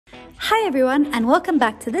Hi everyone, and welcome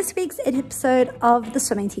back to this week's episode of The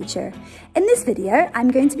Swimming Teacher. In this video, I'm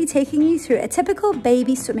going to be taking you through a typical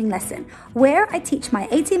baby swimming lesson where I teach my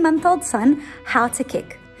 18-month-old son how to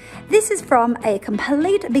kick. This is from a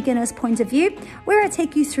complete beginner's point of view, where I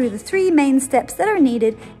take you through the 3 main steps that are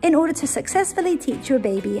needed in order to successfully teach your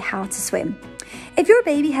baby how to swim. If your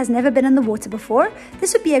baby has never been in the water before,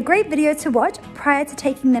 this would be a great video to watch prior to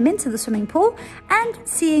taking them into the swimming pool and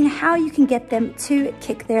seeing how you can get them to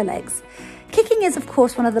kick their legs. Kicking is, of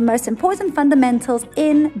course, one of the most important fundamentals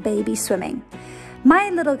in baby swimming. My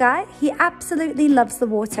little guy, he absolutely loves the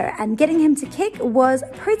water, and getting him to kick was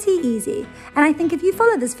pretty easy. And I think if you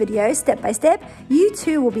follow this video step by step, you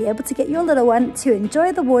too will be able to get your little one to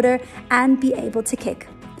enjoy the water and be able to kick.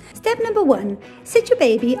 Step number 1, sit your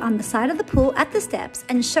baby on the side of the pool at the steps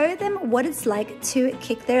and show them what it's like to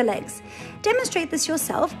kick their legs. Demonstrate this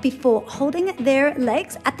yourself before holding their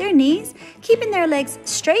legs at their knees, keeping their legs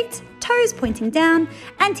straight, toes pointing down,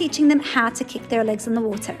 and teaching them how to kick their legs in the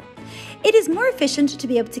water. It is more efficient to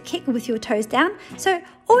be able to kick with your toes down, so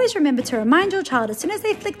always remember to remind your child as soon as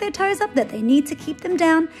they flick their toes up that they need to keep them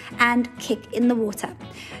down and kick in the water.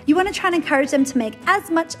 You want to try and encourage them to make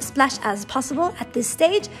as much splash as possible at this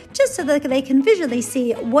stage, just so that they can visually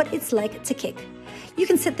see what it's like to kick. You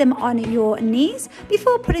can sit them on your knees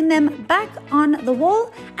before putting them back on the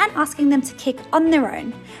wall and asking them to kick on their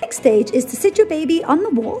own. Next stage is to sit your baby on the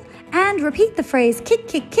wall and repeat the phrase kick,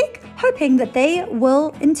 kick, kick, hoping that they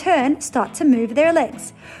will in turn start to move their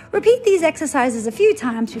legs. Repeat these exercises a few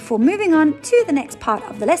times before moving on to the next part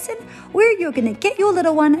of the lesson, where you're going to get your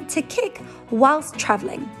little one to kick whilst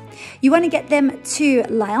traveling. You want to get them to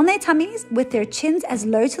lie on their tummies with their chins as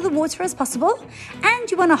low to the water as possible,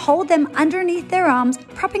 and you want to hold them underneath their arms,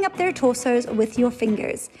 propping up their torsos with your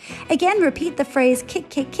fingers. Again, repeat the phrase kick,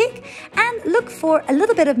 kick, kick, and look for a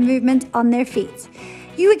little bit of movement on their feet.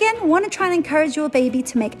 You again want to try and encourage your baby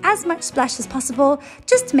to make as much splash as possible,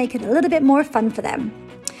 just to make it a little bit more fun for them.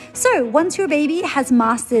 So once your baby has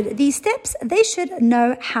mastered these steps, they should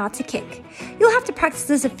know how to kick. You'll have to practice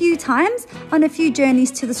this a few times on a few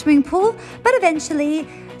journeys to the swimming pool, but eventually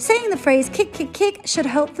saying the phrase kick, kick, kick should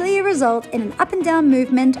hopefully result in an up and down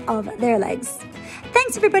movement of their legs.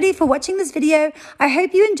 Thanks everybody for watching this video. I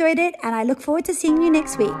hope you enjoyed it, and I look forward to seeing you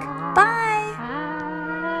next week. Bye!